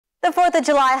The 4th of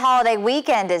July holiday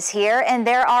weekend is here, and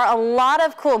there are a lot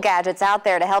of cool gadgets out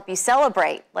there to help you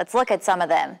celebrate. Let's look at some of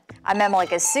them. I'm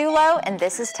Emily-Cassulo, and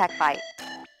this is Tech-byte.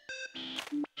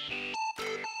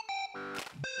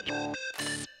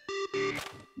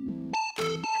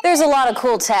 There's a lot of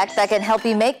cool tech that can help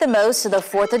you make the most of the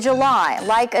 4th of July,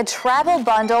 like a travel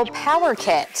bundle power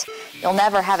kit. You'll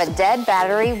never have a dead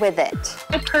battery with it.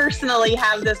 I personally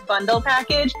have this bundle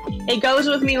package. It goes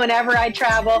with me whenever I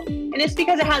travel, and it's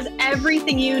because it has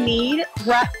everything you need,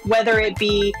 whether it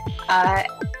be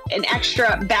an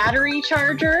extra battery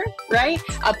charger, right?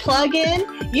 A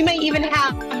plug-in. You may even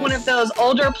have one of those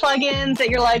older plug-ins that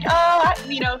you're like, oh,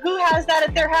 who has that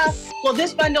at their house? Well,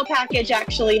 this bundle package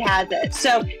actually has it.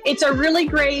 So it's a really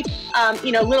great,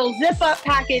 little zip-up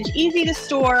package, easy to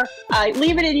store.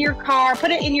 Leave it in your car,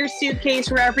 put it in your suitcase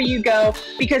wherever you go,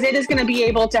 because it is going to be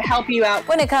able to help you out.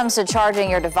 When it comes to charging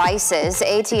your devices,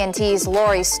 AT&T's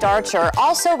Lori Starcher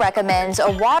also recommends a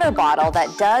water bottle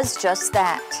that does just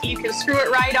that. You can screw it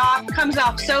right off, comes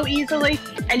off so easily,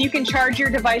 and you can charge your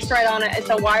device right on it. It's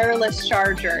a wireless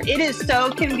charger. It is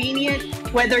so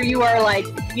convenient, whether you are like,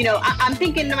 I'm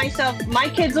thinking to myself, my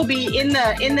kids will be in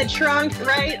the trunk,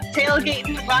 right?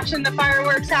 Tailgating, watching the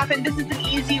fireworks happen. This is an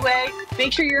easy way.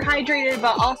 Make sure you're hydrated,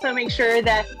 but also make sure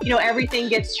that, everything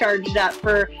gets charged up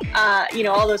for,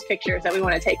 all those pictures that we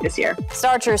want to take this year.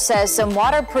 Starcher says some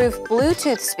waterproof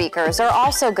Bluetooth speakers are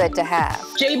also good to have.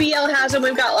 JBL has them.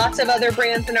 We've got lots of other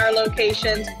brands in our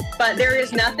locations, but there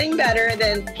is nothing better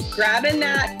than grabbing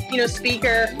that,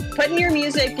 speaker, putting your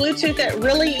music, Bluetooth it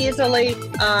really easily.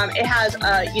 It has,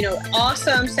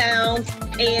 awesome sound.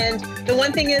 And the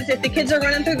one thing is, if the kids are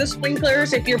running through the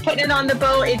sprinklers, if you're putting it on the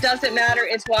boat, it doesn't matter.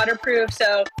 It's waterproof,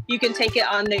 so you can take it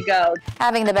on the go.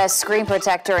 Having the best screen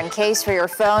protector and case for your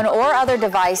phone or other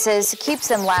devices keeps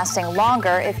them lasting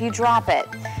longer if you drop it.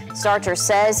 Starcher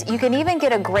says you can even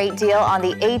get a great deal on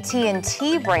the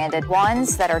AT&T branded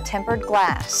ones that are tempered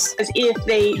glass. If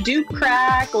they do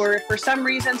crack, or if for some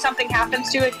reason something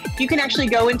happens to it, you can actually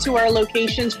go into our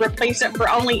locations, replace it for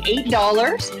only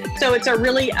 $8. So it's a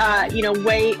really,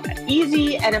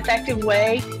 easy and effective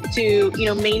way to,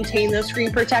 maintain those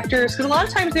screen protectors, because a lot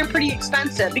of times they're pretty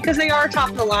expensive because they are top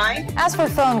of the line. As for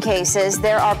phone cases,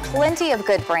 there are plenty of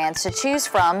good brands to choose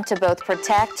from to both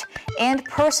protect and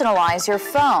personalize your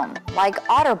phone, like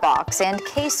OtterBox and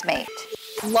CaseMate.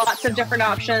 Lots of different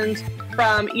options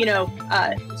from,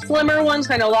 slimmer ones.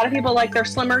 I know a lot of people like their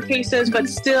slimmer cases, but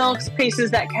still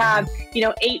cases that have,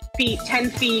 8 feet, 10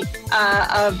 feet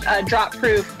of drop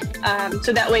proof.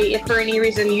 So that way, if for any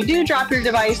reason you do drop your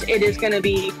device, it is going to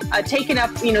be taken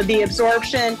up, the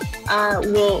absorption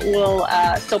will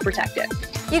still protect it.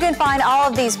 You can find all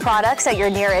of these products at your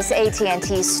nearest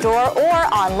AT&T store or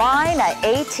online at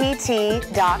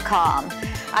att.com.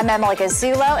 I'm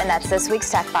Emily-Cassulo, and that's this week's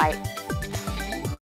Tech-byte.